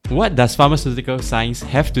What does pharmaceutical science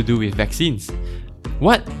have to do with vaccines?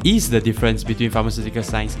 What is the difference between pharmaceutical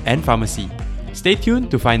science and pharmacy? Stay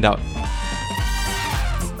tuned to find out.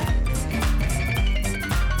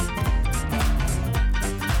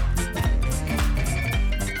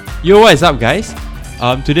 Yo, what is up, guys?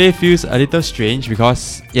 Today feels a little strange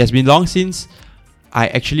because it has been long since I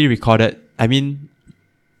actually recorded.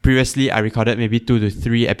 Previously I recorded maybe 2 to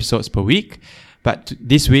 3 episodes per week, but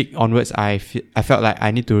this week onwards I felt like I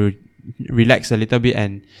need to relax a little bit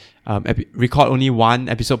and record only 1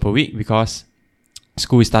 episode per week because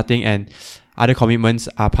school is starting and other commitments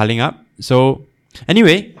are piling up. So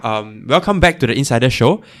anyway, welcome back to the Insider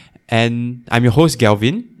Show, and I'm your host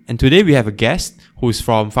Galvin, and today we have a guest who's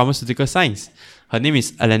from Pharmaceutical Science. Her name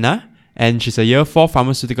is Alanna, and she's a year 4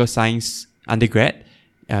 Pharmaceutical Science undergrad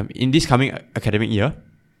in this coming academic year.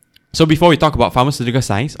 So before we talk about pharmaceutical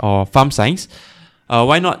science or pharm science,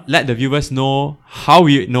 why not let the viewers know how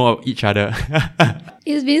we know each other?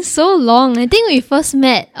 It's been so long. I think we first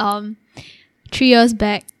met 3 years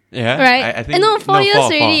back. Yeah, right? I think 4 years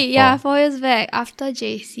already. Yeah, 4 years back after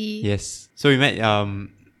JC. Yes. So we met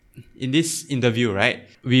in this interview, right?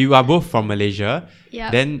 We are both from Malaysia.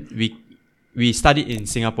 Yeah. Then we studied in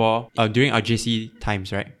Singapore during our JC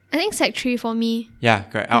times, right? I think Sec 3 for me. Yeah,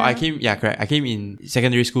 correct. Yeah. I came in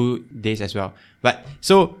secondary school days as well. But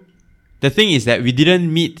so the thing is that we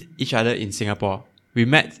didn't meet each other in Singapore. We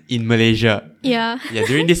met in Malaysia. Yeah. Yeah,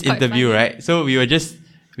 during this Quite interview, funny. right? So we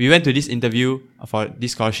went to this interview for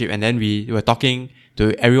this scholarship, and then we were talking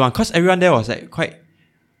to everyone because everyone there was like quite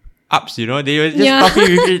ups, you know. They were just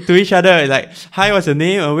talking to each other, like, "Hi, what's your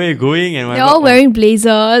name? Or where are you going?" And They're all wearing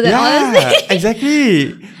blazers. yeah,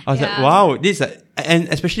 exactly. I was like, Yeah. wow, and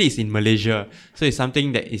especially it's in Malaysia, so it's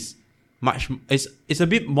something that is it's a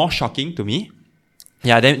bit more shocking to me.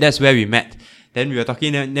 Yeah, then that's where we met. Then we were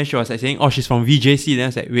talking, and then she was like saying, "Oh, she's from VJC." Then I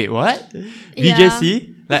was like, "Wait, what? Yeah.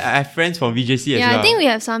 VJC?" Like I have friends from VJC as well. Yeah, I think we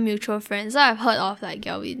have some mutual friends. So I've heard of like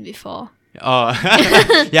Galvin before. Oh,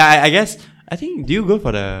 yeah. I guess. I think. Do you go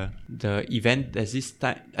for the event? There's this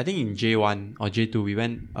time. I think in J1 or J2 we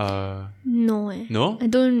went. No. No. I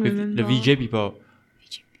don't With remember. the VJ people.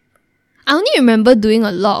 I only remember doing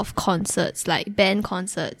a lot of concerts, like band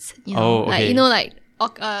concerts. You know, Oh, okay. like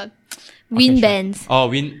wind Orchestra. bands. Oh,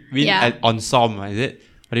 wind Yeah. ensemble, is it?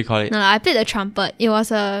 What do you call it? No, I played the trumpet. It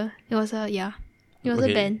was a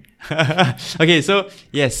band. Okay, so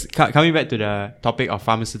yes, coming back to the topic of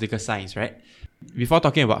pharmaceutical science, right? Before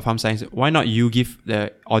talking about pharm science, why not you give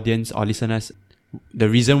the audience or listeners the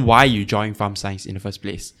reason why you joined pharm science in the first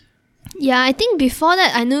place? Yeah, I think before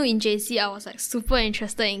that, I knew in JC I was like super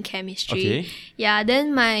interested in chemistry. Okay. Yeah,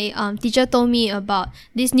 then my teacher told me about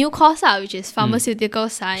this new course which is pharmaceutical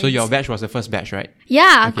science. So your batch was the first batch, right?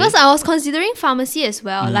 Yeah, Okay. because I was considering pharmacy as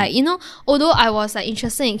well. Like, you know, although I was like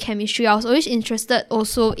interested in chemistry, I was always interested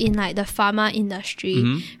also in like the pharma industry,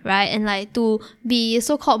 right? And like to be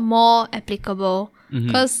so-called more applicable.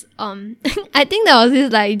 Because I think there was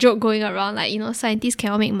this like joke going around, like, you know, scientists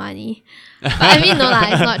cannot make money. But I mean, no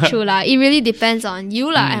lah, it's not true lah. It really depends on you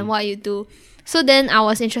lah and what you do. So then I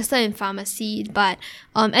was interested in pharmacy, but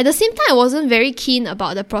at the same time, I wasn't very keen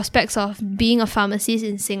about the prospects of being a pharmacist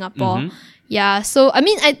in Singapore. Yeah, so I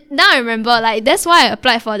mean, now I remember, like, that's why I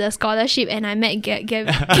applied for the scholarship and I met Gavin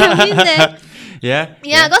there. Yeah.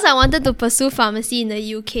 Yeah, because I wanted to pursue pharmacy in the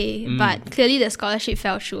UK, but clearly the scholarship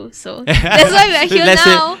fell through. So that's why we're here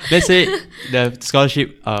now. Let's say the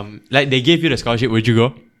scholarship, like they gave you the scholarship, would you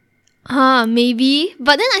go? Maybe.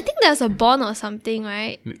 But then I think there's a bond or something,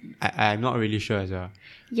 right? I'm not really sure as well.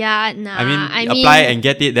 Yeah, nah. I mean, apply and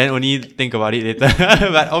get it, then only think about it later.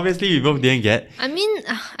 But obviously, we both didn't get. I mean,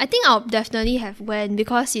 I think I'll definitely have went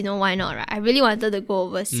because, you know, why not, right? I really wanted to go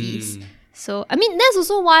overseas. So, I mean, that's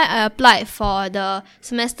also why I applied for the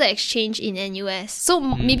semester exchange in NUS. So,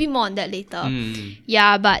 maybe more on that later.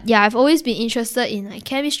 Yeah, but yeah, I've always been interested in like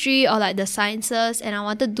chemistry or like the sciences, and I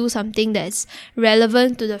wanted to do something that's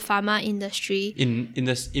relevant to the pharma industry. In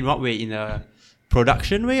what way? In the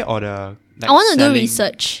production way or the like I want to do selling-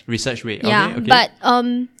 research. Research way. Yeah, Okay. but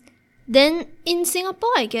then in Singapore,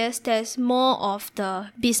 I guess there's more of the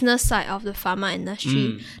business side of the pharma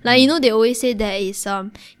industry. Like, you know, they always say there is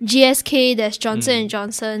GSK, there's Johnson and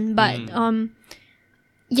Johnson, but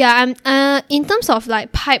yeah, I'm in terms of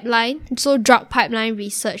like pipeline, so drug pipeline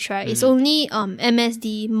research, right? It's only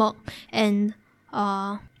MSD, Merck, and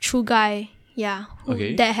Chugai. Yeah,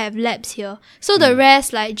 that have labs here. So the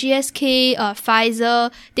rest, like GSK,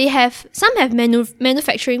 Pfizer, some have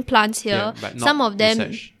manufacturing plants here. but not some of them,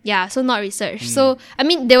 research. so not research. So I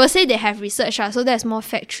mean, they will say they have research, so that's more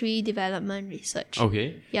factory development research.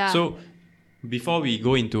 Okay. Yeah. So before we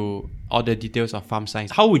go into all the details of pharm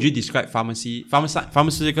science, how would you describe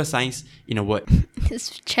pharmaceutical science in a word? It's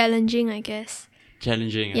challenging, I guess.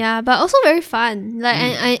 Challenging. Yeah, but also very fun.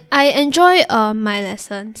 Like I enjoy my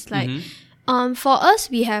lessons. Like for us,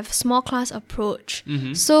 we have small class approach.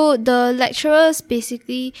 So the lecturers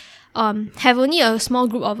basically have only a small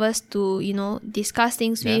group of us to, discuss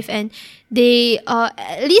things with, and they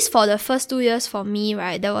at least for the first 2 years for me,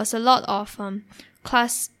 right, there was a lot of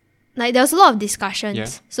there was a lot of discussions. Yeah.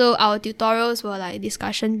 So our tutorials were like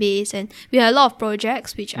discussion based, and we had a lot of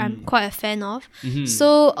projects, which I'm quite a fan of.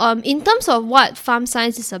 So in terms of what pharm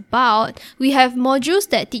science is about, we have modules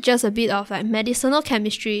that teach us a bit of like medicinal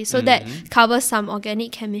chemistry. So that covers some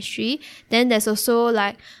organic chemistry. Then there's also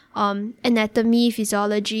like anatomy,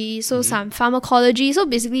 physiology, so some pharmacology. So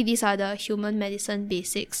basically these are the human medicine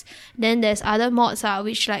basics. Then there's other mods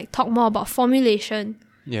which like talk more about formulation.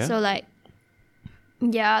 Yeah. So like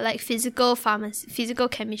physical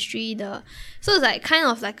chemistry. So it's like kind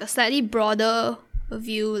of like a slightly broader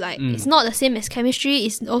view. Like it's not the same as chemistry.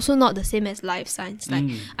 It's also not the same as life science. Like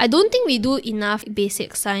I don't think we do enough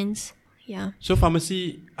basic science. Yeah. So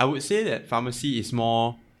pharmacy, I would say that pharmacy is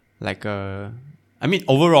more like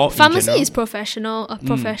overall, pharmacy is professional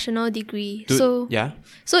degree. So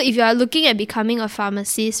if you are looking at becoming a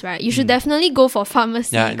pharmacist, right, you should definitely go for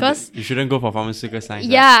pharmacy. Yeah, because you shouldn't go for pharmaceutical science.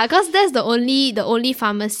 Yeah, because that's the only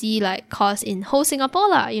pharmacy like course in whole Singapore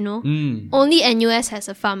lah. Only NUS has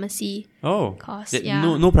a pharmacy course.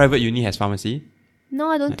 No private uni has pharmacy. No,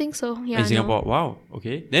 I don't think so. Yeah, in Singapore. Wow.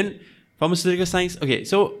 Okay. Then pharmaceutical science. Okay,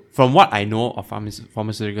 so from what I know of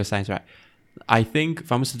pharmaceutical science, right, I think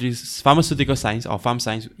pharmaceutical science or pharm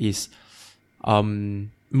science is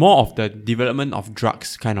more of the development of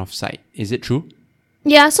drugs kind of side. Is it true?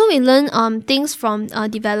 Yeah, so we learn things from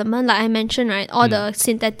development, like I mentioned, right? All the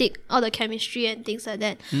synthetic, all the chemistry and things like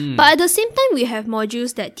that. But at the same time, we have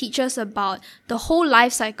modules that teach us about the whole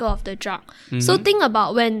life cycle of the drug. So think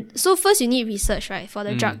about first you need research, right, for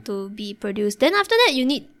the drug to be produced. Then after that, you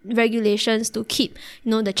need regulations to keep,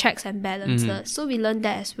 the checks and balances. So we learn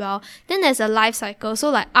that as well. Then there's a life cycle. So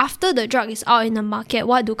like after the drug is out in the market,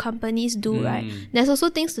 what do companies do, right? There's also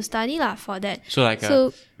things to study for that. So like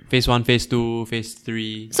phase 1, phase 2, phase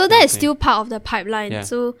 3. So that is still part of the pipeline. Yeah.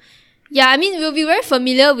 So yeah, I mean, we'll be very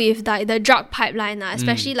familiar with like the drug pipeline,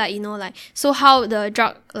 especially so how the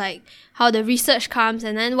drug, like how the research comes,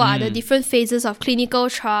 and then what are the different phases of clinical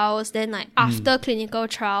trials, then like after clinical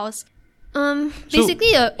trials.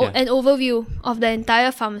 Basically an overview of the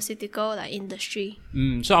entire pharmaceutical industry.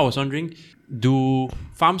 So I was wondering, do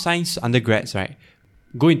pharm science undergrads, right,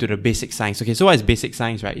 go into the basic science? Okay, so what is basic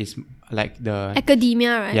science, right? It's like the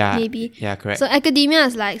academia, right? Yeah, maybe. Yeah, correct. So academia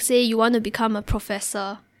is like, say you want to become a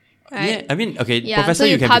professor, right? Yeah, I mean, okay, so professor,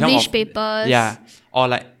 you can publish papers. Yeah, or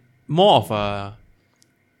like more of a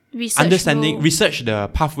research the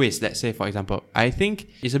pathways. Let's say, for example, I think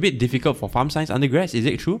it's a bit difficult for pharm science undergrads. Is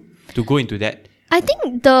it true to go into that? I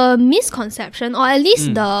think the misconception, or at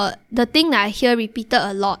least the thing that I hear repeated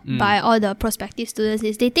a lot by all the prospective students,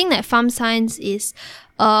 is they think that pharm science is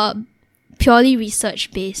purely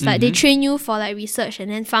research based. Like they train you for like research,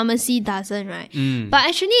 and then pharmacy doesn't, right? But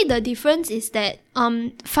actually the difference is that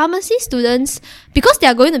pharmacy students, because they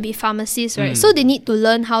are going to be pharmacists, right? So they need to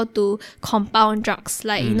learn how to compound drugs.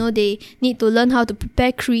 Like, they need to learn how to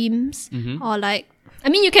prepare creams, or like, I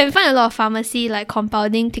mean, you can find a lot of pharmacy like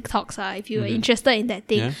compounding TikToks if you're interested in that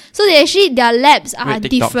thing. Yeah. So their labs are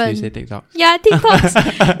different. You say TikToks? Yeah,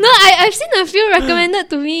 TikToks. No, I've seen a few recommended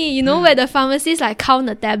to me, where the pharmacists like count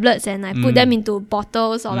the tablets and like put them into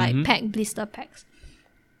bottles or like blister packs.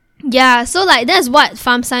 Yeah, so like that's what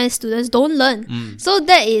pharm science students don't learn. So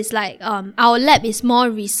that is like our lab is more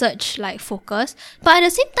research like focused, but at the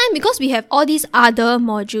same time, because we have all these other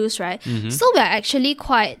modules, right? So we are actually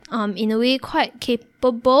quite in a way quite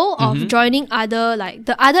capable of joining other like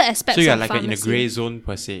the other aspects of pharmacy. So you're like in a grey zone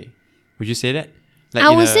per se. Would you say that? Like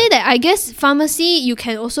I would say that I guess pharmacy, you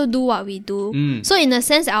can also do what we do. So in a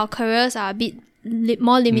sense, our careers are a bit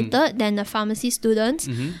more limited than the pharmacy students.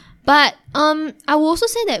 But I will also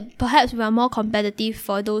say that perhaps we are more competitive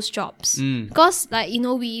for those jobs. Because like,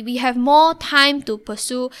 we have more time to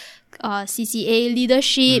pursue CCA,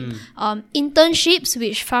 leadership, internships,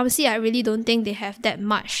 which pharmacy, I really don't think they have that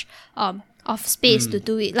much of space to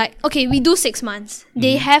do it. Like, okay, we do 6 months.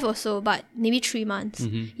 They have also, but maybe 3 months.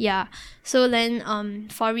 Yeah. So then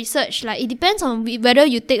for research, like it depends on whether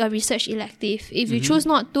you take a research elective. If you choose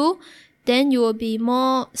not to, then you will be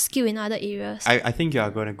more skilled in other areas. I think you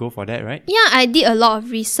are going to go for that, right? Yeah, I did a lot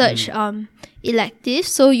of research electives,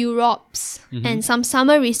 so Europe's and some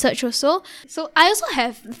summer research also. So I also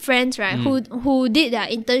have friends, right, who did their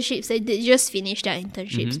internships. They just finished their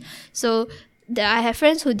internships. So I have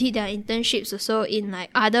friends who did their internships also in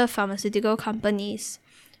like other pharmaceutical companies.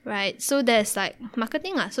 Right, so there's like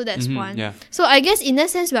marketing so that's one. Yeah. So I guess in that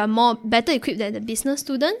sense we are more better equipped than the business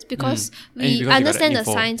students because we understand the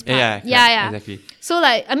science part. Yeah, exactly. So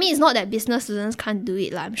like, I mean, it's not that business students can't do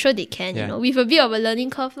it. I'm sure they can, you know, with a bit of a learning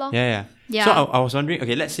curve. Yeah. So I was wondering,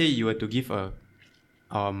 okay, let's say you were to give a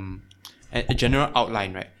general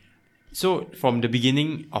outline, right? So from the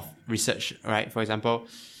beginning of research, right? For example,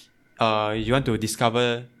 you want to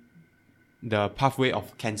discover the pathway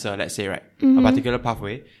of cancer, let's say, right? A particular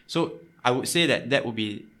pathway. So I would say that would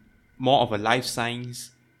be more of a life science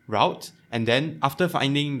route. And then after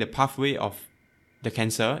finding the pathway of the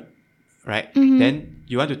cancer, right? Then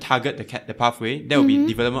you want to target the pathway. That will be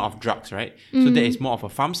development of drugs, right? So that is more of a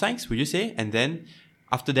pharm science, would you say? And then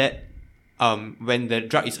after that, when the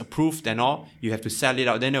drug is approved and all, you have to sell it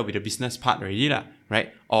out. Then there will be the business part already,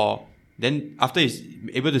 right? Or then after it's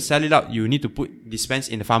able to sell it out, you need to dispense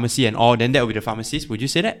in the pharmacy and all. Then that will be the pharmacist. Would you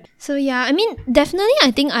say that? So yeah, I mean, definitely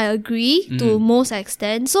I think I agree to most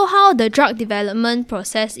extent. So how the drug development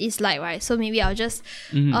process is like, right? So maybe I'll just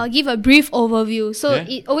give a brief overview. So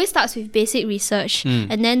it always starts with basic research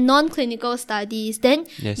and then non-clinical studies. Then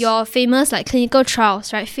your famous like clinical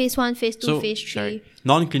trials, right? Phase 1, Phase 2, Phase 3. Sorry.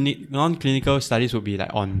 Non-clinical studies will be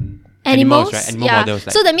like on animals, right? Animal models.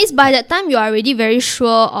 So that means by that time you are already very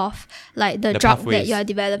sure of like the drug pathways that you are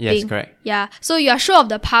developing. Yes, correct. Yeah. So you are sure of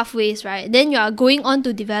the pathways, right? Then you are going on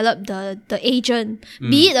to develop the agent,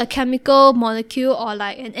 be it a chemical molecule or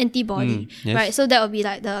like an antibody, right? So that will be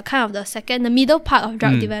like the kind of the middle part of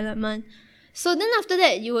drug development. So then after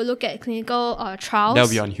that, you will look at clinical trials. That will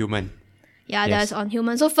be on human. Yeah, that's on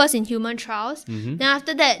humans. So first in human trials. Then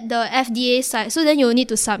after that, the FDA side. So then you'll need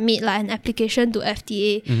to submit like an application to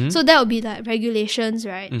FDA. So that will be like regulations,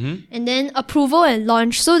 right? And then approval and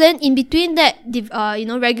launch. So then in between that,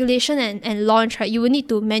 regulation and launch, right? You will need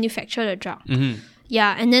to manufacture the drug.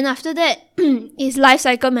 Yeah, and then after that is life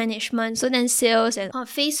cycle management. So then sales and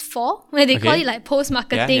phase 4, where they call it like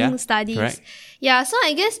post-marketing studies. Correct. Yeah, so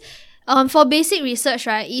I guess for basic research,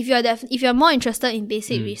 right, if you're more interested in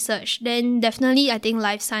basic research, then definitely I think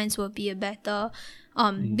life science will be a better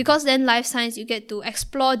because then life science you get to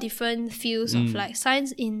explore different fields of like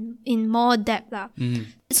science in more depth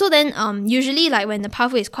So then usually like when the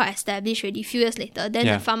pathway is quite established already, a few years later, then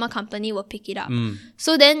the pharma company will pick it up.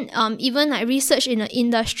 So then even like research in the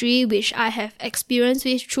industry, which I have experience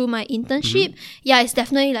with through my internship, it's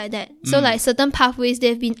definitely like that. So like certain pathways,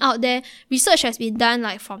 they've been out there, research has been done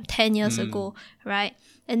like from 10 years ago, right?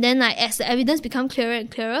 And then like as the evidence become clearer and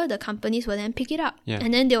clearer, the companies will then pick it up.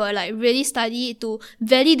 And then they will like really study it to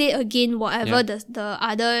validate again whatever the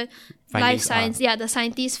other life science, the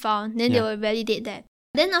scientists found. Then they will validate that.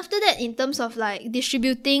 Then after that, in terms of like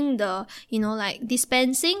distributing the, like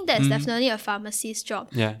dispensing, that's definitely a pharmacist's job.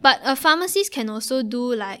 But a pharmacist can also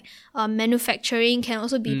do like manufacturing, can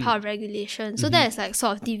also be part of regulation. So that is like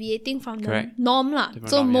sort of deviating from the norm lah.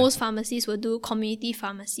 So most pharmacies will do community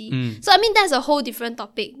pharmacy. So I mean, that's a whole different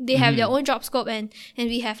topic. They have their own job scope and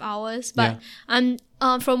we have ours. But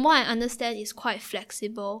from what I understand, it's quite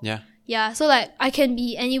flexible. Yeah, so like I can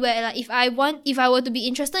be anywhere. Like if I were to be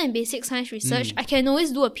interested in basic science research, I can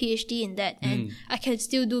always do a PhD in that, and I can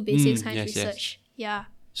still do basic science research. Yeah.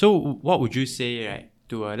 So what would you say, right,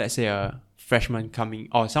 to let's say a freshman coming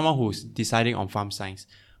or someone who's deciding on pharm science?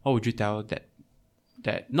 What would you tell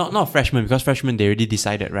that not a freshman, because freshmen they already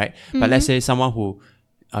decided, right? But let's say someone who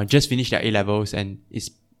just finished their A-levels and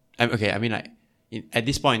is okay. I mean like. At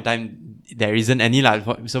this point in time, there isn't any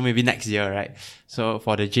so maybe next year, right? So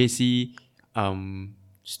for the JC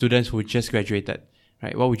students who just graduated,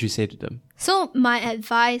 right, what would you say to them? So my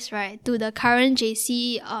advice, right, to the current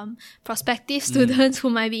JC prospective students who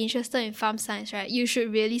might be interested in pharm science, right, you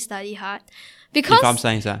should really study hard. Because in pharm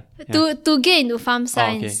science, to get into pharm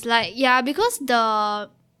science, because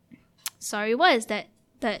what is that?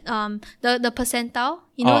 That the percentile,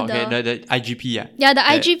 the IGP, the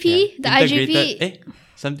IGP, the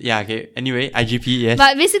IGP. Anyway, IGP, yes.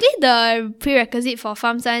 But basically, the prerequisite for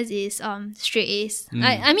pharm science is straight A's.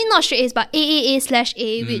 I mean not straight A's, but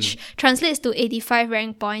AAA/A, which translates to 85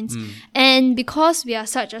 rank points. And because we are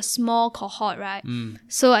such a small cohort, right?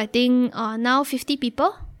 So I think now 50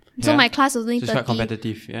 people. So my class was only so 30. it's quite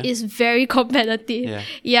competitive, yeah? It's very competitive.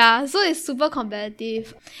 Yeah, so it's super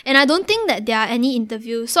competitive. And I don't think that there are any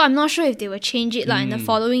interviews. So I'm not sure if they will change it in the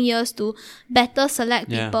following years to better select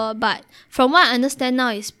people. But from what I understand now,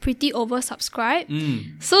 it's pretty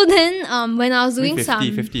oversubscribed. So then when I was doing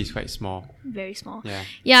 50 is quite small. Very small.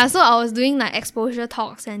 Yeah. So I was doing like exposure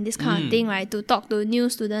talks and this kind of thing, right? To talk to new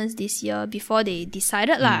students this year before they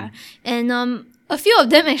decided lah. And a few of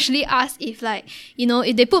them actually asked if like,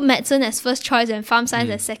 if they put medicine as first choice and pharm science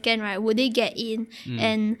as second, right, would they get in?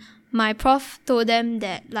 And my prof told them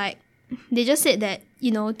that like, they just said that,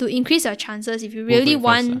 to increase your chances, if you really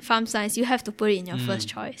want pharm science, you have to put it in your first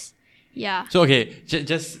choice. Yeah. So okay,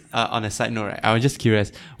 just on a side note, right, I was just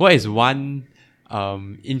curious, what is one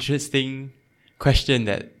interesting question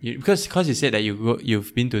that because you said that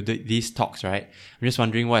you've been to these talks, right? I'm just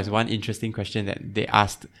wondering what is one interesting question that they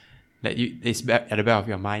asked that is at the back of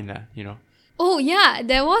your mind, Oh yeah,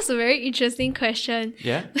 there was a very interesting question.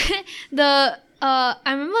 Yeah. I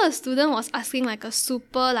remember a student was asking like a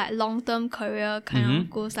super like long-term career kind of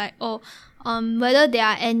goals, like whether there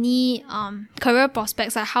are any career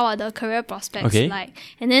prospects, like how are the career prospects like.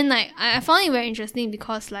 And then like I found it very interesting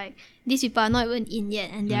because like these people are not even in yet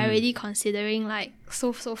and they are already considering like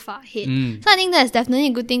so far ahead. So I think that's definitely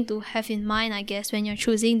a good thing to have in mind, I guess, when you're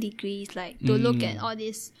choosing degrees, like to look at all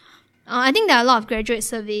this. I think there are a lot of graduate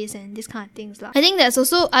surveys and this kind of things. I think there's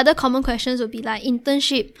also other common questions would be like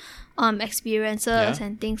internship experiences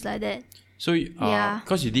and things like that. So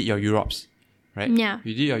because you did your Europes, right? Yeah.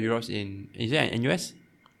 You did your Europes is it in NUS?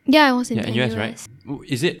 Yeah, I was in NUS, right?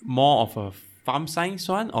 Is it more of a pharm science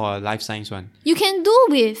one or a life science one? You can do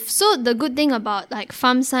with, so the good thing about like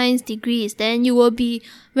pharm science degree is then you will be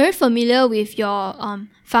very familiar with your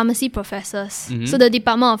pharmacy professors. So the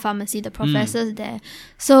Department of Pharmacy, the professors there.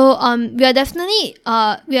 So we are definitely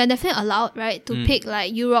allowed, right, to pick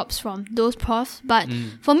like Europes from those profs. But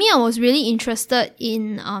for me, I was really interested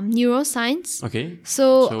in neuroscience. Okay.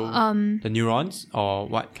 So the neurons, or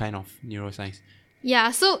what kind of neuroscience?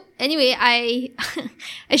 Yeah, so anyway, I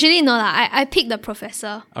I picked the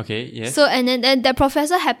professor. Okay, yes. So and then the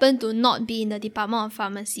professor happened to not be in the Department of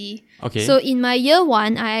Pharmacy. Okay. So in my year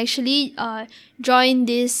 1, I actually I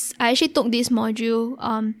actually took this module,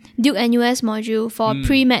 Duke NUS module for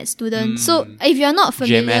pre-med students. So if you're not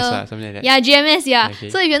familiar, GMS, something like that. Yeah, GMS, yeah.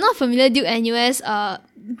 Okay. So if you're not familiar, Duke NUS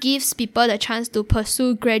gives people the chance to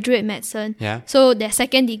pursue graduate medicine. Yeah. So their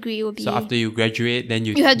second degree will be. So after you graduate, then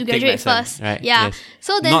you have to take graduate medicine, first. right? Yeah. Yes.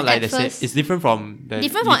 So then not like at first, it's different from the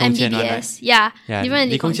different from Li-Kong-Qian MBBS. one, right? Yeah. Yeah.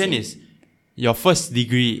 Li-Kong-Qian is your first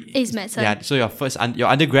degree is medicine. Yeah. So your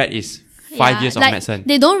undergrad is 5 years of like, medicine.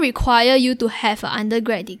 They don't require you to have an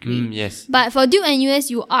undergrad degree. Yes. But for Duke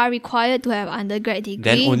NUS, you are required to have an undergrad degree.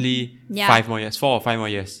 Then only 5 more years, 4 or 5 more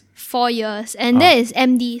years. 4 years. And that is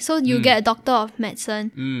MD. So you get a Doctor of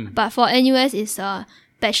Medicine. But for NUS, it's a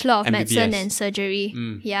Bachelor of MBBS. Medicine and Surgery.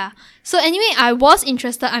 Yeah. So anyway, I was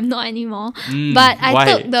interested. I'm not anymore. But Why?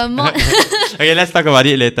 I took the mod. Okay, let's talk about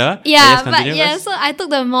it later. Yeah, but first. So I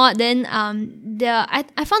took the mod. Then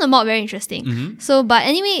I found the mod very interesting. So but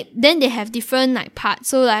anyway, then they have different like parts.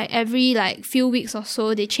 So like every like few weeks or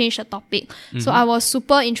so, they change the topic. So I was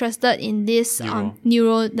super interested in this the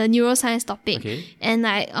neuroscience topic. Okay. And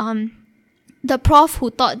like the prof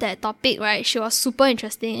who taught that topic, right, she was super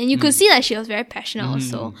interesting, and you could see that she was very passionate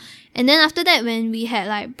also. And then after that, when we had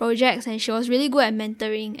like projects, and she was really good at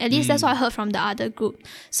mentoring, at least that's what I heard from the other group.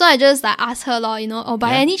 So I just like asked her,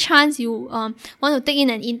 by any chance you want to take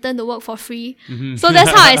in an intern to work for free? So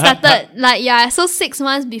that's how I started. So 6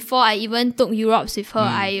 months before I even took Europes with her,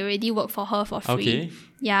 I already worked for her for free. Okay.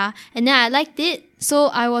 Yeah, and then I liked it, so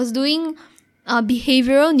I was doing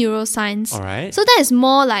behavioral neuroscience. Alright. So that is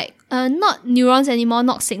more like not neurons anymore,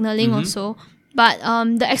 not signaling also. But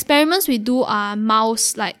the experiments we do are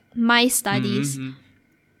mice studies.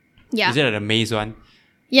 Yeah. Is it like the maze one?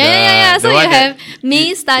 Yeah. So you one have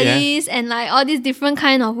maze studies and like all these different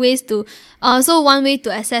kind of ways to so one way to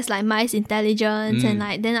assess like mice intelligence and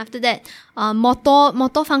like then after that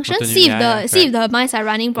motor function, see if the mice are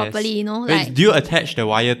running properly, Wait, do you attach the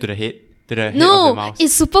wire to the head? To the head of the No, mouse?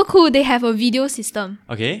 it's super cool. They have a video system.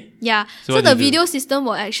 Okay. Yeah. So So what the do you do? video system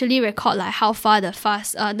will actually record like how far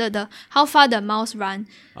how far the mouse run.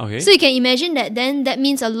 Okay. So you can imagine that then that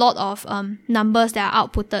means a lot of numbers that are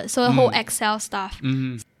outputted. So the whole Excel stuff.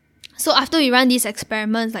 So after we run these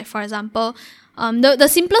experiments, like for example, the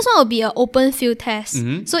simplest one will be an open field test.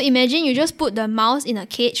 So imagine you just put the mouse in a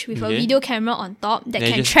cage with a video camera on top that Then you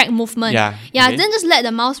can just- track movement. Yeah, okay. Then just let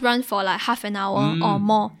the mouse run for like half an hour or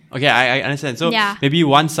more. Okay, I understand. So Yeah. maybe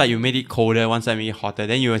one side you made it colder, one side made it hotter.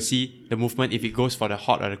 Then you will see the movement if it goes for the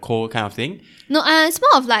hot or the cold kind of thing? No, it's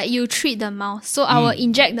more of like you treat the mouse. So I will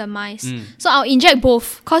inject the mice. So I'll inject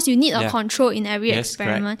both because you need a control in every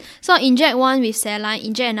experiment. Correct. So I'll inject one with saline,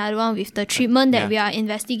 inject another one with the treatment that we are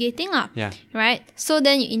investigating. Right? So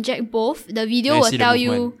then you inject both. The video will tell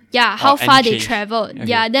you how far they traveled. Okay.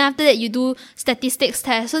 Yeah, then after that you do statistics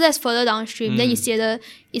test. So that's further downstream. Then you see whether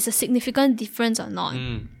it's a significant difference or not.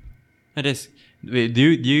 It is. Wait, do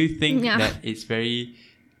you think that it's very...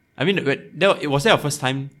 I mean, was that your first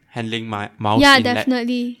time handling my mouse? Yeah,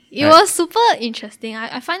 definitely. It was super interesting.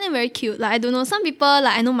 I find it very cute. Like, I don't know, some people,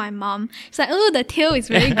 like, I know my mom, it's like, oh, the tail is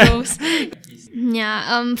very gross.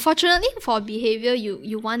 Fortunately for behavior,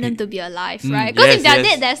 you want them to be alive, right? Because if they're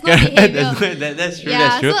dead, there's no behavior. That's true.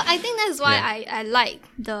 That's true. So I think that's why I like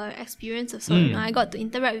the experience also. You know, I got to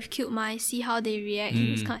interact with cute mice, see how they react,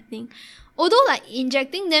 this kind of thing. Although, like,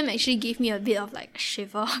 injecting them actually gave me a bit of, like,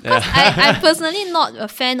 shiver. Because I'm personally not a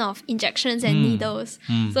fan of injections and needles.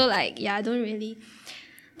 So, like, I don't really...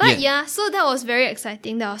 But, so that was very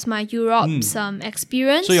exciting. That was my Europe's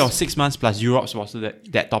experience. So, your 6 months plus Europe's was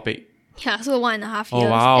that topic? Yeah, so 1.5 years. Oh,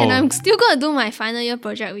 wow. And I'm still going to do my final year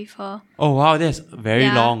project with her. Oh, wow, that's very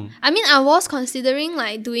long. I mean, I was considering,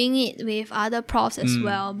 like, doing it with other profs as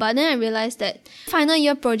well. But then I realized that final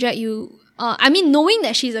year project, knowing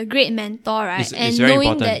that she's a great mentor, right? It's very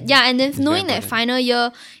knowing important. that, and then knowing that final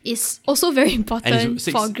year is also very important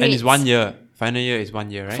for grades. And it's 1 year. Final year is 1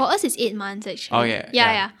 year, right? For us, it's 8 months actually. Oh,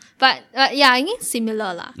 yeah. But I think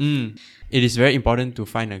similar lah. It is very important to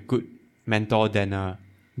find a good mentor than a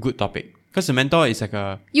good topic. Because the mentor is like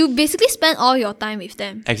you basically spend all your time with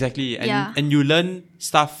them. Exactly. And you learn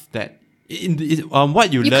stuff that...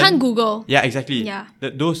 what you learn... You can't Google. Yeah, exactly. Yeah.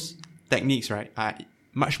 Those techniques, right, are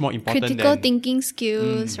much more important critical thinking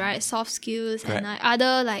skills, right? Soft skills. Correct. And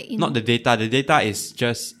other, like, not the data. The data is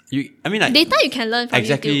just data you can learn from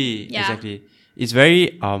YouTube. Exactly. It's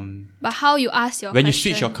very but how you ask your when question.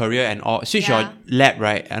 you switch your career and switch your lab,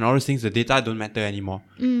 right, and all those things, the data don't matter anymore.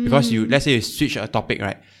 Because let's say you switch a topic,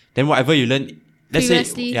 right, then whatever you learn,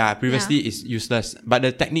 previously is useless. But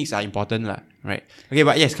the techniques are important, right? Okay,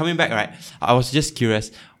 but yes, coming back, right, I was just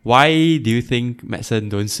curious, why do you think medicine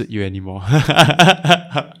don't suit you anymore?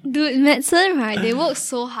 Dude, medicine, right, they work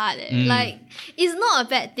so hard. Like, it's not a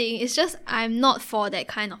bad thing. It's just I'm not for that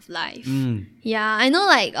kind of life. Yeah, I know,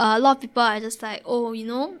 like, a lot of people are just like, oh, you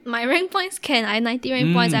know, my rank points I have 90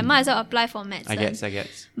 rank points, I might as well apply for medicine. I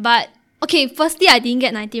guess. But okay, firstly, I didn't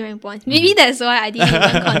get 90 rank points. Maybe that's why I didn't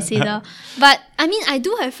even consider. But, I mean, I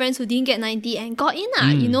do have friends who didn't get 90 and got in,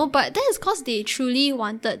 you know, but that is because they truly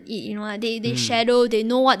wanted it, you know, like they shadow, they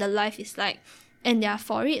know what the life is like, and they are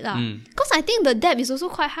for it. Because I think the debt is also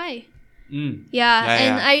quite high.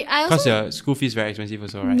 I also... Because your school fees is very expensive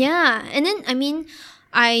also, right? Yeah, and then, I mean,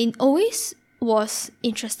 I always was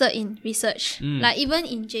interested in research. Like, even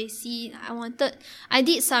in JC, I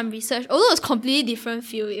did some research, although it was completely different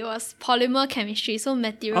field. It was polymer chemistry, so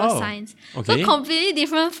material science. Okay. So completely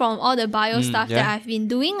different from all the bio stuff that I've been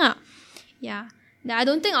doing. Yeah. I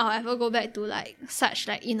don't think I'll ever go back to, like, such,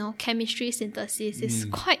 like, you know, chemistry synthesis. It's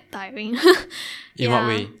quite tiring. In what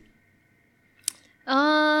way?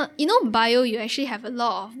 You know, bio, you actually have a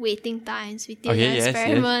lot of waiting times between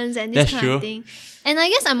experiments and this kind of thing. And I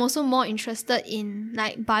guess I'm also more interested in,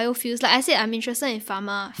 like, biofields. Like I said, I'm interested in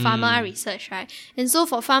pharma research, right? And so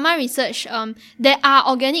for pharma research, there are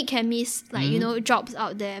organic chemists, like, you know, jobs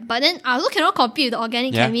out there. But then I also cannot compete with the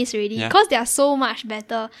organic chemists already because they are so much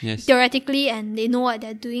better theoretically and they know what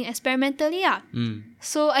they're doing experimentally.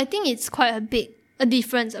 So I think it's quite a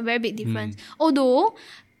very big difference. Although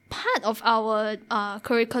part of our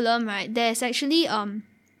curriculum, right, there's actually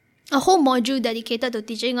a whole module dedicated to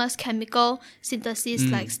teaching us chemical synthesis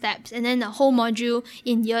like steps, and then a whole module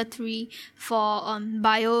in year 3 for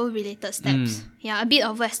bio related steps. A bit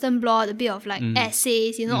of Western blot, a bit of, like,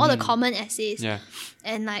 assays, you know, all the common assays,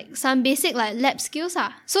 and, like, some basic, like, lab skills.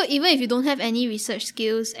 So even if you don't have any research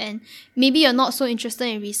skills and maybe you're not so interested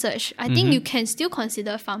in research, I think you can still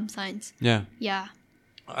consider pharm science.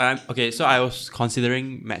 Okay, so I was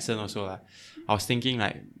considering medicine also. I was thinking,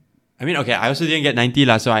 like, I mean, okay, I also didn't get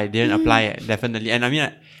 90 so I didn't apply definitely. And I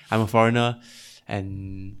mean, I'm a foreigner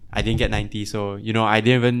and I didn't get 90, so, you know, I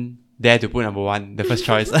didn't even dare to put number 1, the first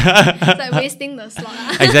choice. It's like wasting the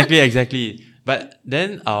slot. Exactly. But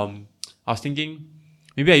then I was thinking,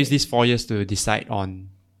 maybe I use these 4 years to decide on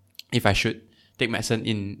if I should take medicine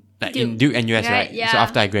in Duke and US, right? So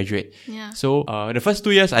after I graduate. So the first 2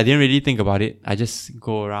 years, I didn't really think about it. I just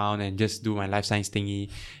go around and just do my life science thingy.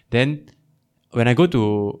 Then when I go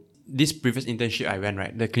to this previous internship I went,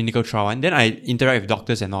 right, the clinical trial one, then I interact with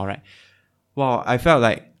doctors and all, right. Wow, I felt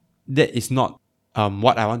like that is not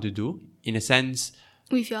what I want to do in a sense.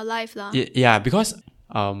 With your life lah. Yeah, because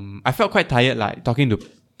I felt quite tired like talking to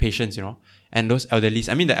patients, and those elderlies.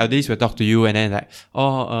 I mean, the elderlies will talk to you and then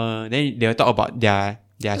then they will talk about their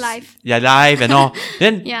life. Their life and all.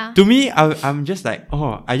 Then Yeah. to me, I'm just like,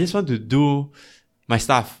 I just want to do my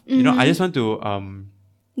stuff. I just want to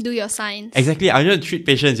Do your science. exactly. I want to treat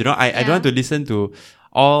patients. I don't Yeah. want to listen to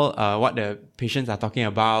all what the patients are talking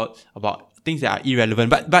about things that are irrelevant.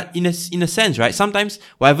 But in a sense, right? Sometimes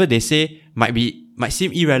whatever they say might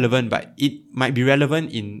seem irrelevant, but it might be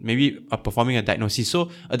relevant in maybe performing a diagnosis.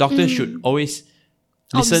 So a doctor should always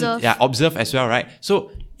listen, observe as well, right?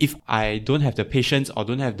 So if I don't have the patience or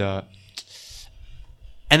don't have the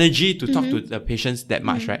energy to talk to the patients that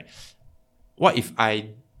much, right? What if I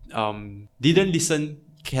didn't listen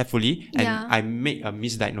carefully and I make a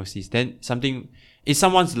misdiagnosis? Then it's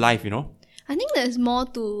someone's life, I think there's more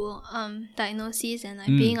to diagnosis and like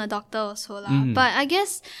being a doctor also lah. But I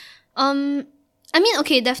guess I mean,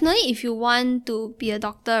 okay, definitely if you want to be a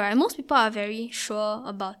doctor, right, most people are very sure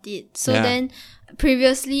about it. So then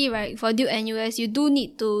previously, right, for Duke NUS, you do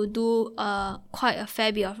need to do quite a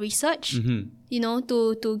fair bit of research,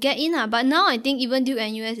 to get in. But now I think even Duke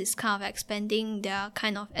NUS is kind of expanding their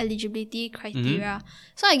kind of eligibility criteria.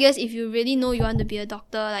 So I guess if you really know you want to be a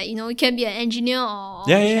doctor, like, you can be an engineer or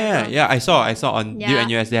whichever. Yeah. I saw on Duke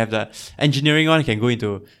NUS, they have the engineering one, can go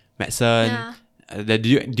into medicine. The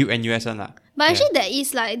Duke NUS one lah. But actually there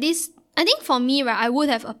is like this, I think for me, right, I would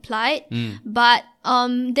have applied, but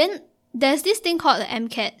then there's this thing called the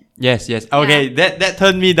MCAT. Yes. Okay, that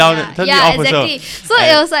turned me down, turned me off exactly. also. So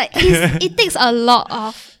it was like, it takes a lot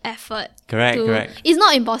of effort. Correct. It's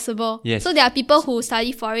not impossible. Yes. So there are people who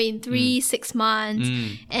study for it in 3-6 months,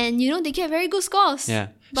 and they get very good scores. Yeah.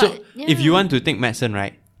 But, so if you want to take medicine,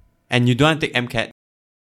 right, and you don't want to take MCAT,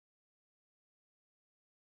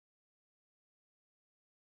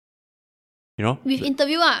 with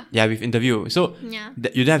interview with interview. So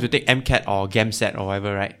you don't have to take MCAT or GAMSAT or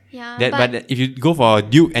whatever, right? Yeah. But if you go for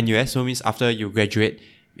Duke NUS, so means after you graduate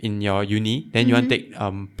in your uni, then you want to take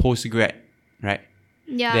postgrad, right?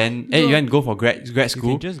 Yeah. Then you want to go for grad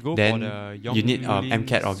school, just go then for the you need Yong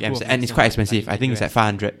MCAT or School of GAMSAT, and it's quite expensive. I think it's like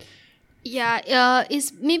 500. Yeah,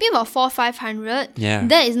 it's maybe about 400-500. Yeah.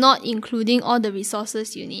 That is not including all the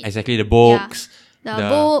resources you need. Exactly, the books. The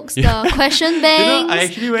books, the question banks, I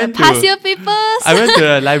actually went the past year papers. I went to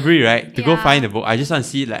the library, right, to go Yeah. find the book. I just want to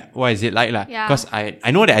see like what is it like lah. Yeah. Because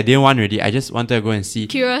I know that I didn't want already. I just wanted to go and see.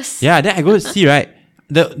 Curious. Yeah, then I go to see, right.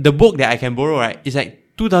 The book that I can borrow, right, is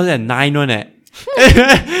like 2009 one.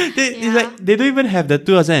 It's like they don't even have the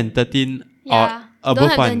 2013 Yeah. or above Don't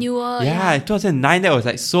have one. the newer. Yeah, 2009, that was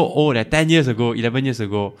like so old, like 10 years ago, 11 years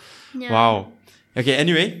ago. Yeah. Wow. Okay,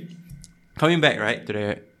 anyway, coming back, right, to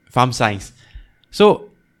the farm science.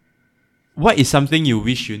 So, what is something you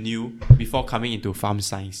wish you knew before coming into farm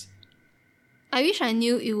science? I wish I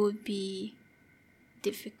knew it would be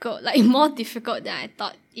difficult, like more difficult than I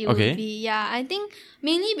thought it would be. Yeah, I think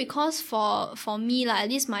mainly because for me, like at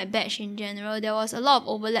least my batch in general, there was a lot of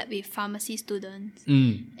overlap with pharmacy students.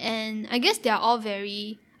 And I guess they are all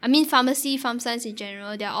very, pharmacy, farm science in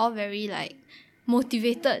general, they are all very like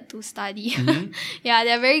motivated to study. Yeah,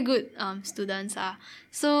 they're very good students.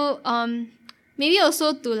 So maybe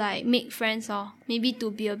also to like make friends or maybe to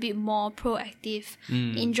be a bit more proactive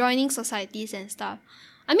in joining societies and stuff.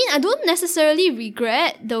 I don't necessarily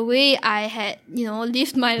regret the way I had,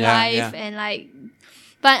 lived my life and like,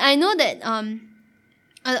 but I know that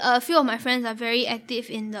a few of my friends are very active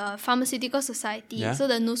in the pharmaceutical society. Yeah. So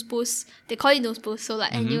the NUSPUS, they call it NUSPUS, so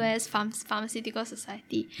like NUS Pharmaceutical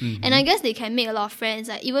Society. And I guess they can make a lot of friends,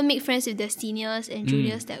 like even make friends with their seniors and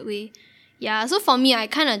juniors that way. Yeah, so for me, I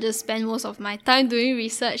kind of just spend most of my time doing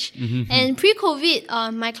research. And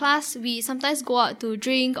pre-COVID, my class, we sometimes go out to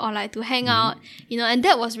drink or like to hang out, and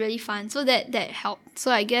that was really fun. So that helped. So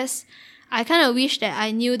I guess I kind of wish that I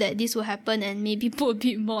knew that this would happen and maybe put a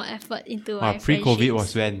bit more effort into my pre-COVID friendships.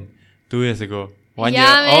 was when? 2 years ago? 1 year?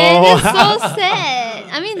 Yeah, man, that's so sad.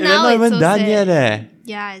 Now we're not it's even so done sad. yet.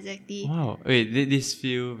 Yeah, exactly. Wow. Wait, this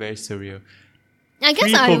feel very surreal. I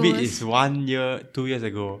guess I Pre-COVID was. is 1 year, 2 years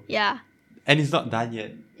ago. Yeah, And it's not done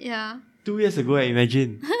yet. yeah, 2 years ago,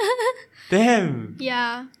 imagine. Damn.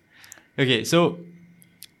 yeah. Okay, so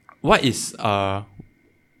what is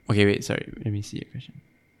okay, wait, sorry. Let me see a question.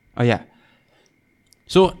 Oh yeah.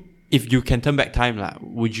 So if you can turn back time,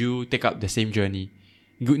 would you take up the same journey?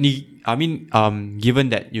 Given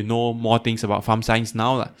that you know more things about farm science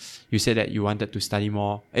now, you said that you wanted to study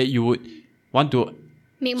more. You would want to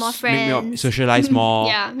Make more friends. socialize more.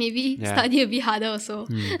 Yeah, maybe study a bit harder also.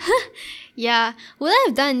 Yeah. Would I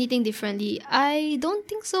have done anything differently? I don't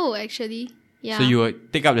think so, actually. Yeah. So you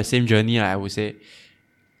would take up the same journey, I would say.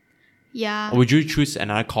 Yeah. Or would you choose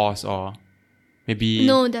another course or maybe...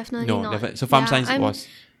 No, definitely not. So Pharm Science was...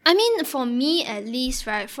 I mean, for me at least,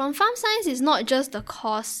 right, from Pharm Science, it's not just the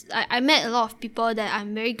course. I met a lot of people that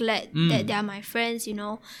I'm very glad that they are my friends, you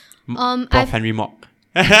know. Prof. Henry Mock.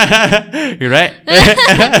 You're right?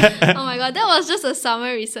 Oh my god, that was just a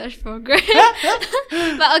summer research program.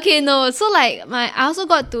 But okay, no. So like I also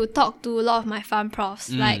got to talk to a lot of my pharm profs.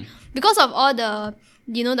 Like because of all the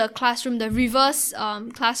the classroom, the reverse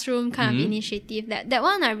classroom kind of initiative, that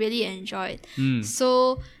one I really enjoyed.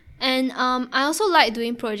 So and I also like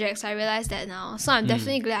doing projects. I realize that now. So I'm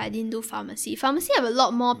definitely glad I didn't do pharmacy. Pharmacy have a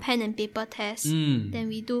lot more pen and paper tests than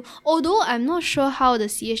we do. Although I'm not sure how the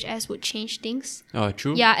CHS would change things. Oh,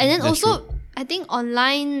 true. Yeah, and then That's also true. I think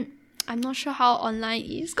online, I'm not sure how online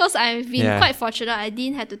is because I've been quite fortunate. I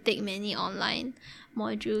didn't have to take many online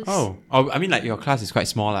modules. Oh, I mean like your class is quite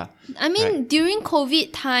small lah. I mean during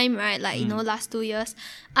COVID time, right? Like last 2 years,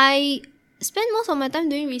 I spend most of my time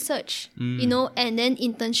doing research, and then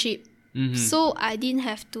internship. So I didn't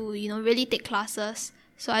have to, really take classes.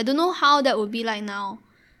 So I don't know how that would be like now.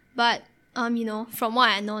 But, from what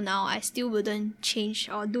I know now, I still wouldn't change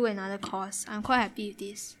or do another course. I'm quite happy with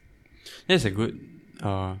this. That's a good,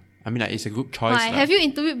 it's a good choice. Why? Have you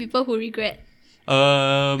interviewed people who regret?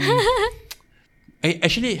 I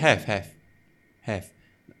actually have.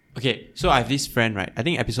 Okay, so I have this friend, right? I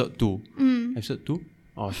think episode 2. Episode 2?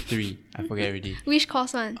 Or 3, I forget already. Which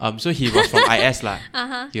course one? So he was from IS lah.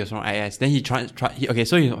 He was from IS. Then he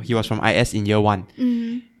he was from IS in year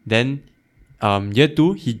 1. Then year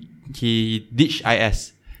 2 he ditched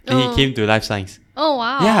IS. Then he came to life science. Oh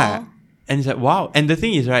wow. Yeah. And it's like wow. And the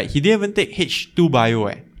thing is, right, he didn't even take H2 bio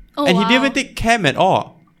and he didn't even take chem at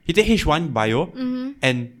all. He take H1 bio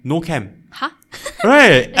and no chem. Huh?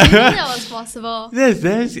 Right. I didn't know that was possible. Yes.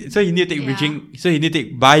 So he need to take bridging. So he need to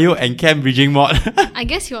take bio and chem bridging mod. I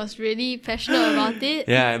guess he was really passionate about it.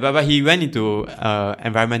 Yeah, but he went into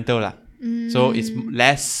environmental lah. So it's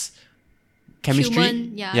less chemistry.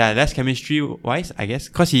 Human, yeah. Less chemistry wise, I guess.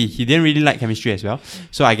 Because he didn't really like chemistry as well.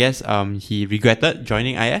 So I guess he regretted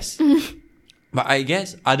joining IS. But I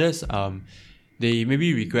guess others they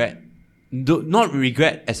maybe regret, not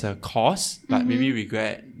regret as a cause, but maybe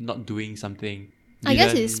regret not doing something. I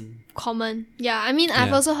guess it's common. Yeah, I mean,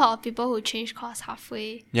 I've also heard of people who change course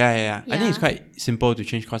halfway. Yeah. I think it's quite simple to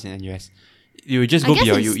change course in NUS. You just go be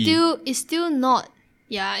your UE. It's still not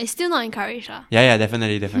encouraged. Yeah,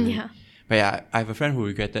 definitely. Yeah. But yeah, I have a friend who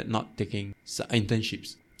regretted not taking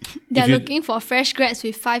internships. They're looking for fresh grads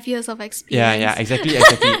with 5 years of experience. Yeah, exactly.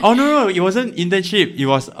 Oh no, it wasn't internship. It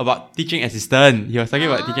was about teaching assistant. He was talking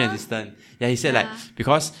about teaching assistant. Yeah, he said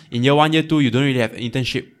because in year 1, year 2, you don't really have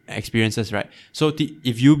internship experiences, right? So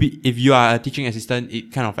if you are a teaching assistant,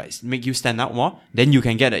 it kind of like make you stand out more. Then you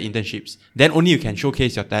can get the internships. Then only you can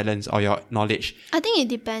showcase your talents or your knowledge. I think it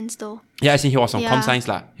depends though. Yeah, I think he was on com science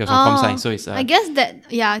lah. He was on com science, so it's. I guess that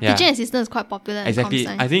teaching assistant is quite popular. Exactly. In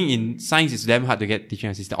com science. I think in science it's damn hard to get teaching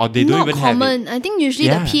assistant, or they don't even common. have it. I think usually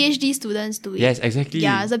the PhD students do it. Yes, exactly.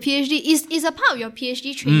 Yeah, the PhD is a part of your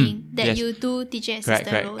PhD training that you do teaching assistant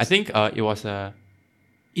correct. roles. I think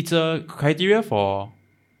it's a criteria for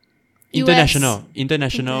international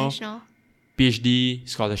PhD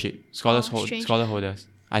scholarship, scholar holders.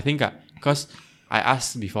 I think because I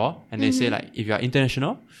asked before and they say like if you are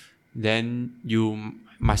international, then you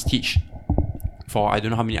must teach for I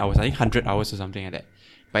don't know how many hours. I think 100 hours or something like that.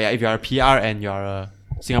 But yeah, if you are a PR and you are a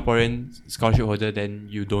Singaporean scholarship holder, then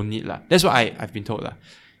you don't need lah. That's what I've been told lah.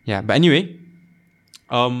 Yeah, but anyway,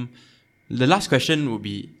 the last question would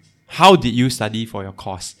be, how did you study for your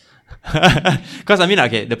course? Because I mean,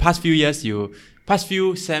 okay, the past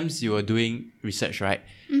few sems you were doing research, right?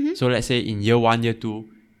 So let's say in year 1, year 2,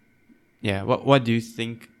 what do you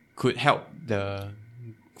think could help the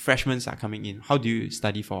freshmen are coming in? How do you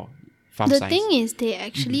study for pharm science? The thing is, they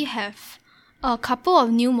actually have a couple of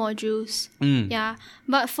new modules. Yeah,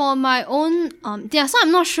 but for my own, so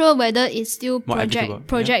I'm not sure whether it's still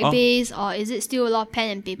project based or is it still a lot of pen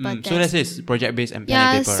and paper tests. So let's say it's project based and pen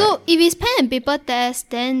and paper. So if it's pen and paper test,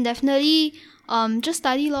 then definitely just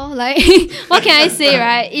study lor. Like what can I say,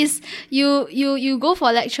 right? Is you go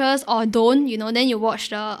for lectures or don't, then you watch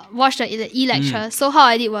the e-lectures. So how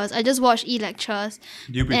I did was I just watched e-lectures.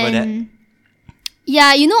 Do you prefer that?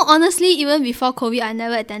 Yeah, honestly, even before COVID, I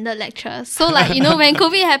never attended lectures. So like, when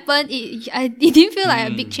COVID happened, it didn't feel like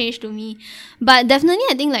a big change to me. But definitely,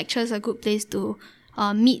 I think lectures are a good place to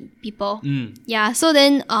meet people. Yeah, so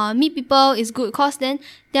then meet people is good because then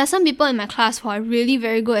there are some people in my class who are really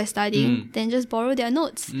very good at studying, then just borrow their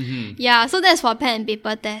notes. Yeah, so that's for pen and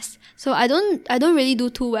paper test. So I don't really do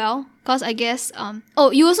too well. Because I guess,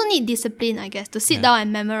 you also need discipline, I guess, to sit down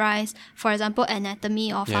and memorize, for example,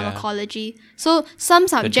 anatomy or pharmacology. So some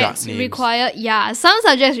subjects require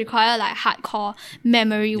like hardcore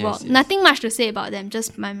memory work. Nothing much to say about them,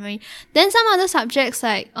 just memory. Then some other subjects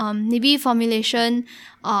like maybe formulation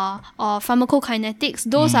or pharmacokinetics,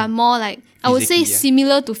 those are more like, I would say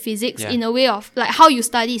similar to physics in a way of like how you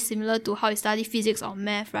study is similar to how you study physics or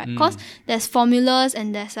math, right? Because there's formulas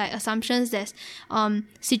and there's like assumptions, there's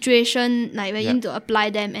situation like where you need to apply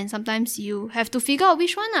them, and sometimes you have to figure out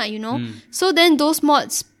which one, you know. So then those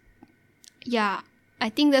mods, I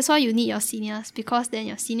think that's why you need your seniors, because then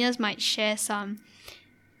your seniors might share some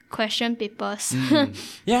question papers.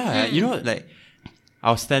 You know, like I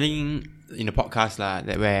was telling in the podcast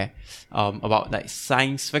that where about like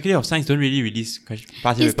science, faculty of science don't really release past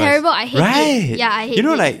papers. It's terrible. I hate it. Yeah, I hate it. You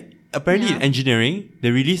know, like apparently in engineering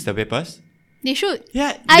they release the papers. They should.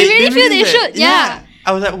 Yeah, I really feel they should. Yeah.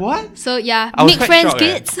 I was like, what? So make friends,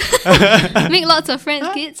 kids. Make lots of friends,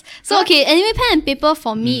 kids. So okay, anyway, pen and paper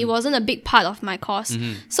for me, it wasn't a big part of my course.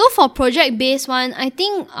 So for project-based one, I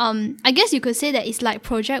think, I guess you could say that it's like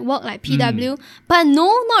project work, like PW. But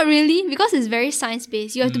no, not really, because it's very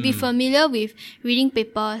science-based. You have to be familiar with reading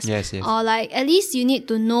papers. Yes. Or like, at least you need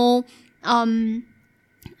to know,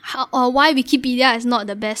 how, or why Wikipedia is not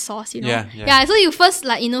the best source, you know. Yeah, so you first,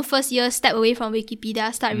 like, you know, first year step away from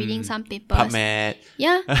Wikipedia, start reading some papers. PubMed.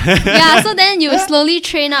 Yeah, so then you slowly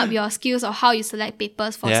train up your skills of how you select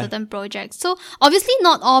papers for certain projects. So obviously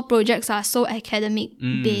not all projects are so academic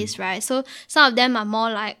based, right? So some of them are more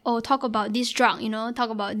like, talk about this drug, you know, talk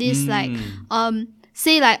about this like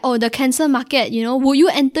say like, the cancer market, you know, will you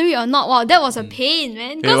enter it or not? Wow, that was a pain,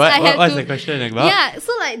 man. Wait, what's the question about? Yeah,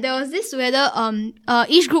 so like there was this whether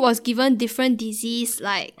each group was given different disease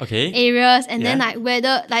like areas, and then like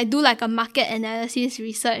whether like do like a market analysis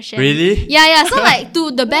research. And, really? Yeah. So like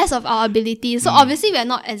to the best of our ability. So obviously we are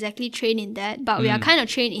not exactly trained in that, but we are kind of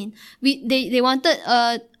trained in they wanted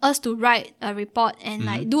us to write a report and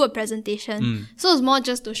like do a presentation. So it's more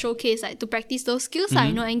just to showcase, like to practice those skills,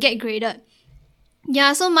 you know, and get graded.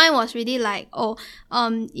 Yeah, so mine was really like,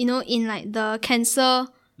 you know, in like the cancer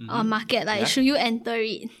market, like should you enter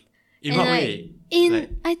it? In what way?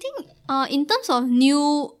 I think in terms of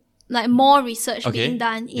new, like more research being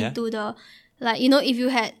done into the, like, you know, if you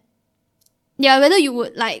had, whether you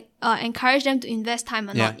would like encourage them to invest time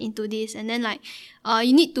or not into this, and then like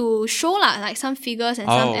you need to show like some figures and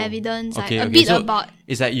some evidence, like a bit so about.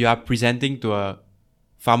 It's like you are presenting to a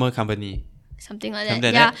pharma company. Something like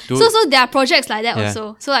that. So there are projects like that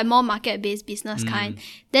also. So like more market-based business kind.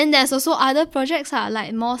 Then there's also other projects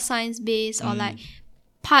like more science-based or like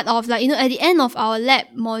part of like, you know, at the end of our lab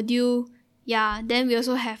module, then we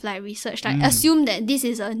also have like research. Like assume that this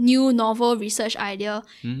is a new novel research idea,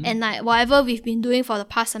 and like whatever we've been doing for the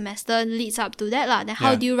past semester leads up to that. Then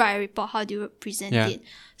how do you write a report? How do you present it?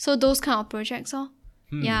 So those kind of projects. Well,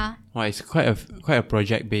 it's quite a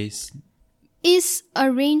project-based. It's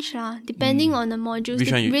a range depending on the modules.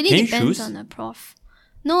 Which one it really depends on the prof.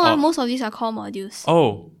 No, most of these are core modules.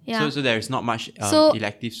 So there is not much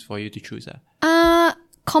electives for you to choose.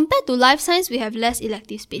 Compared to life science, we have less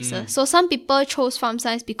elective spaces. So some people chose pharm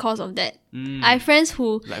science because of that. I have friends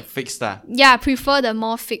who like fixed prefer the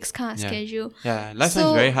more fixed kind of schedule. Life science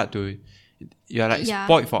is very hard to. You're like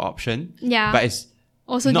spoiled for option. But it's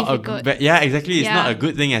also not difficult. Exactly. It's not a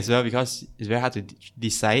good thing as well, because it's very hard to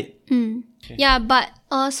decide. Yeah, but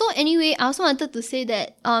so anyway, I also wanted to say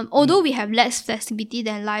that although we have less flexibility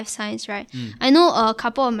than life science, right? I know a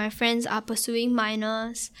couple of my friends are pursuing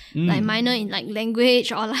minors, like minor in like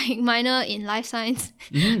language or like minor in life science.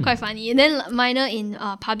 Quite funny. And then minor in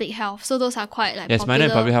public health. So those are quite like popular. Minor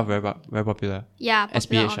in public health very popular. Yeah,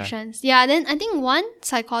 popular SPH, options. Yeah, then I think one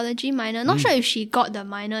psychology minor. Not sure if she got the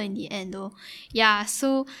minor in the end though. Yeah,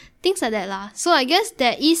 so things like that lah. So I guess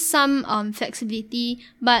there is some flexibility,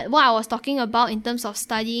 but what I was talking about in terms of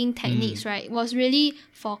studying techniques, right, was really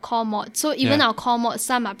for core mods. So even our core mods,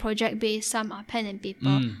 some are project based, some are pen and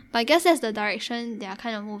paper. But I guess that's the direction they are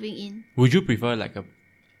kind of moving in. Would you prefer do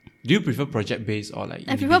you prefer project based or like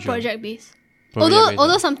individual? I prefer project based.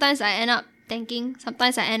 Although sometimes I end up thinking,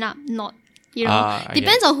 sometimes I end up not. You know,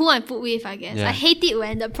 depends on who I put with, I guess. I hate it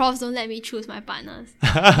when the profs don't let me choose my partners.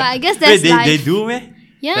 But I guess that's life. They do, meh?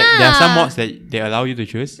 Yeah. Like, there are some mods that they allow you to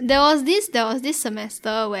choose. There was this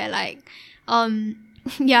semester where like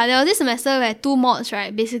there was this semester where 2 mods,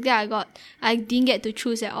 right? Basically I didn't get to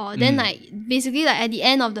choose at all. Then like basically like at the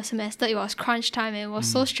end of the semester it was crunch time and it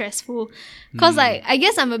was so stressful. Cause like I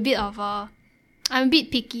guess I'm a bit of a I'm a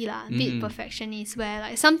bit picky lah, a bit perfectionist, where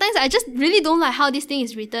like sometimes I just really don't like how this thing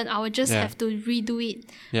is written. I would just have to redo it.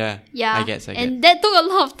 Yeah. I guess. And that took a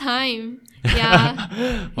lot of time.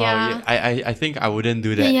 Yeah. Wow, I think I wouldn't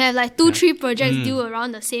do that. And you have like 2-3 projects due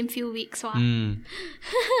around the same few weeks. Wow.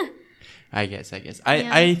 I guess.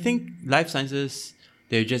 I think life sciences,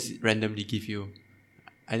 they just randomly give you.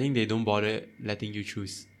 I think they don't bother letting you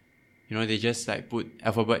choose. You know, they just like put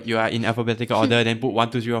alphabet. You are in alphabetical order, then put 1,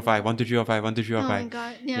 2, 3, 4, 5, 1, 2, 3, 4, 5, 1, 2, 3, 4, 5. Oh my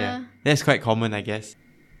god, yeah. That's quite common, I guess.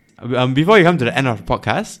 Before you come to the end of the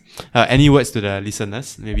podcast, any words to the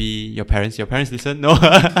listeners? Maybe your parents. Your parents listen? No.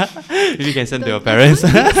 Maybe you can send to your parents.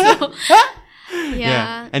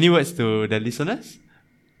 Yeah. Any words to the listeners?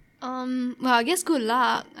 Well, I guess good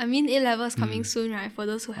luck. I mean, A-level is coming soon, right? For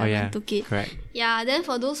those who haven't took it. Correct. Yeah, then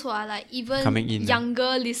for those who are like even coming in,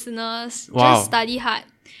 younger listeners, wow. just study hard.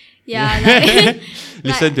 Yeah, like,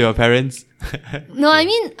 listen to your parents. No, I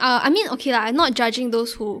mean, okay, like, I'm not judging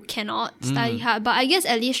those who cannot study hard, but I guess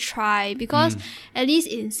at least try, because at least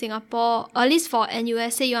in Singapore, or at least for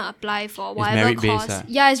NUS, say you want to apply for whatever course.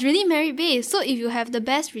 Yeah, it's really merit-based. So if you have the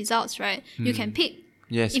best results, right, you can pick.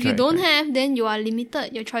 Yes, if you don't have, then you are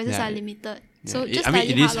limited. Your choices are limited. Yeah. So just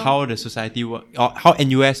it is how the society works, or how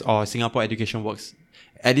NUS or Singapore education works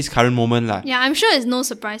at this current moment. Yeah, I'm sure it's no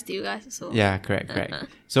surprise to you guys also. Yeah, correct.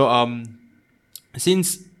 So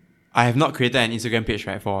since I have not created an Instagram page,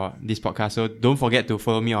 right, for this podcast, so don't forget to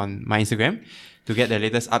follow me on my Instagram to get the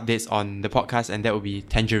latest updates on the podcast, and that will be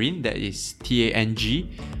Tangerine. That is TANGEERINEE.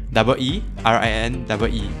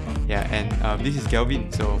 Yeah, and this is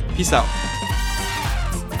Kelvin. So peace out.